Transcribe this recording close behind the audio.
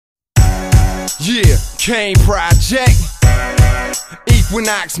Yeah, CAEN Project,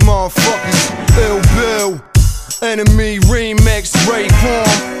 Equinox motherfuckers, Ill Bill, Enemy Remix,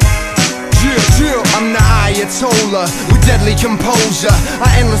 Raekwon. I'm the Ayatollah with deadly composure.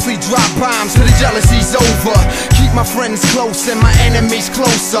 I endlessly drop bombs till the jealousy's over. Keep my friends close and my enemies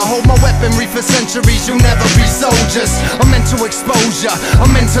closer. Hold my weaponry for centuries, you'll never be soldiers. I'm into exposure,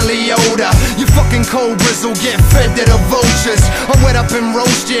 I'm mentally older. You fucking cobras will get fed to the vultures. I wet up and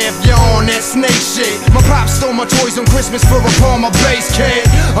roast you if you're on that snake shit. My pop stole my toys on Christmas for upon my base, kid.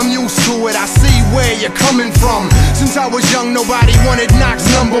 I'm used to it, I see where you're coming from. Since I was young, nobody wanted Knox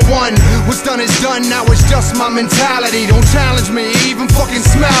 #1. What's done is done, now it's just my mentality. Don't challenge me, even fucking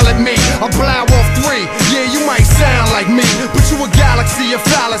smile at me. I blow off 3, yeah, you might sound like me, but you a galaxy of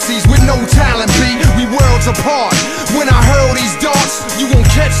fallacies with no talent, B. We worlds apart. When I hurl these darts, you won't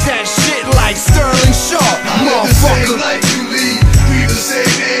catch that shit like Sterling Sharp, motherfucker. Like you lead, breathe the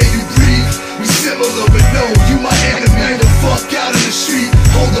same air you breathe. We similar, but no, you my enemy. The fuck out in the street,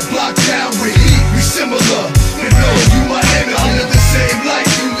 hold the block down with heat. We similar, but no, you my enemy. I live the same life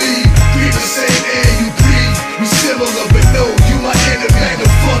you lead, breathe the same air you breathe. We similar, but no, you my enemy. The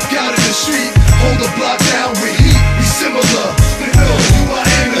fuck out in the street, hold the block down with heat. We similar, but no, you my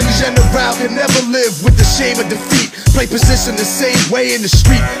enemy. A general can never live with the shame of defeat. Play position the same way in the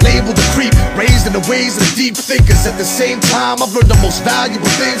street, labeled a creep, raised in the ways of the deep thinkers. At the same time, I've learned the most valuable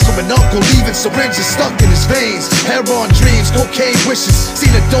things from an uncle, leaving syringes stuck in his veins. Heroin dreams, cocaine wishes.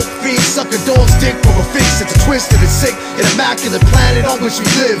 Seen a dope fiend suck a dog's dick for a fix. It's a twisted and sick, an immaculate planet on which we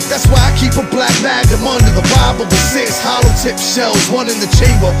live. That's why I keep a black magnum under the Bible with 6 hollow tip shells, 1 in the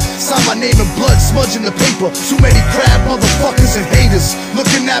chamber. Sign my name in blood, smudging the paper. Too many crab motherfuckers and haters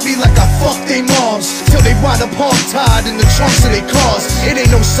looking at me like I fucked they moms, till they wind up hog-tied in the trunks of their cars. It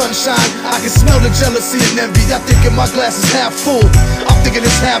ain't no sunshine, I can smell the jealousy and envy. I think my glass is half full, I'm thinking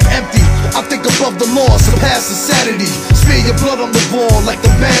it's half empty. I think above the law, surpass insanity. Smear your blood on the wall like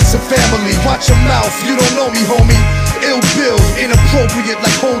the Manson family. Watch your mouth, you don't know me, homie. Ill Bill, inappropriate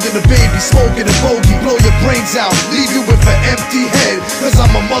like holding a baby. Smoking a bogey, blow your brains out, leave you with an empty head. Cause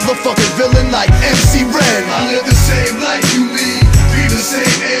I'm a motherfucking villain like MC Ren. I live the same life you lead, breathe the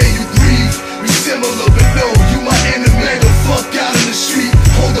same air you breathe. We similar, but no, you my enemy. The fuck out in the street,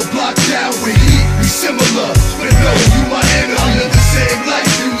 hold the block down with heat. We similar, but no, you my enemy. I live the same life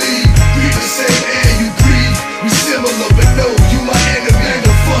you lead, breathe the same air you breathe. We similar, but no, you my enemy.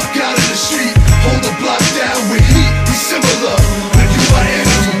 The fuck out in the street, hold the block down with heat. We similar, but you my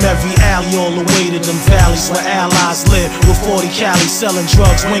enemy. From every alley all the way to them valleys where allies live, with 40 Cali selling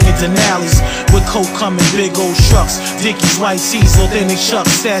drugs, winging Denali's, with coke coming big old trucks, Dickies, white tees, authentic chucks,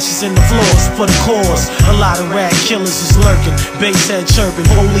 stashes in the floors for the cause. A lot of rat killers is lurking, bass head chirping,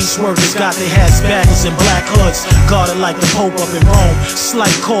 police workers got their hats backwards and black hoods, guarded like the Pope up in Rome.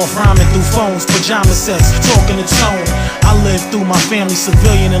 Slight cough rhyming through phones, pajama sets, talking in tone. I lived through my family,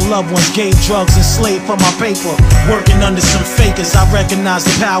 civilian and loved ones, gave drugs and slaved for my paper, working under some fakers. I recognize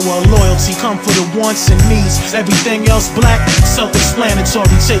the power of loyalty, come for the wants and needs. Everything else black,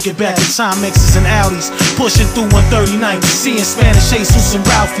 self-explanatory. Take it back to Timexes and Audis, pushing through 139th, seeing Spanish Jesus and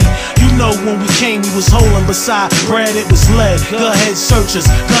Ralphie. You know when we came, we was holding beside bread, it was lead. Go ahead, search us,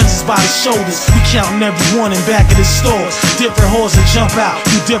 guns is by the shoulders. We counting every one in back of the stores. Different whores that jump out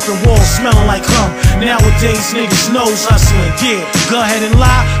through different walls, smelling like hum. Nowadays niggas knows hustling. Yeah, go ahead and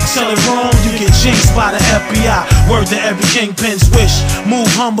lie, tell it wrong, you get jinxed by the FBI. Word to every kingpin's wish. Move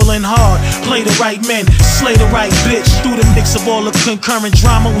humble and hard, play the right men, slay the right bitch. Through the mix of all the concurrent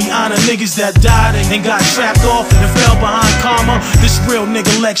drama, we honor niggas that died and got trapped off and fell behind karma. This real nigga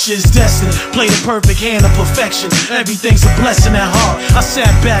lecture is destined. Play the perfect hand of perfection. Everything's a blessing at heart. I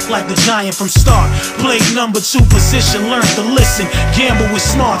sat back like the giant from Starr. Played number 2 position, learned to listen, gamble with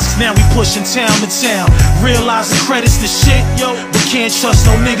smarts. Now we pushing town to town, realizing credits the shit, yo, but can't trust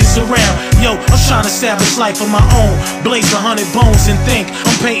no niggas around. Yo, I'm trying to establish life of my own, blaze 100 bones and think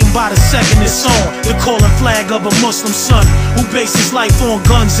I'm painting by the second it's on. The calling flag of a Muslim son who based his life on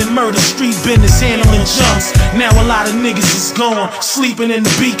guns and murder, street business, handling jumps. Now a lot of niggas is gone, sleeping in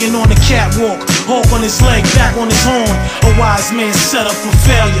the beacon on the catwalk, hawk on his leg, back on his horn. A wise man set up for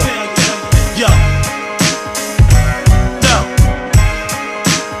failure. Yeah.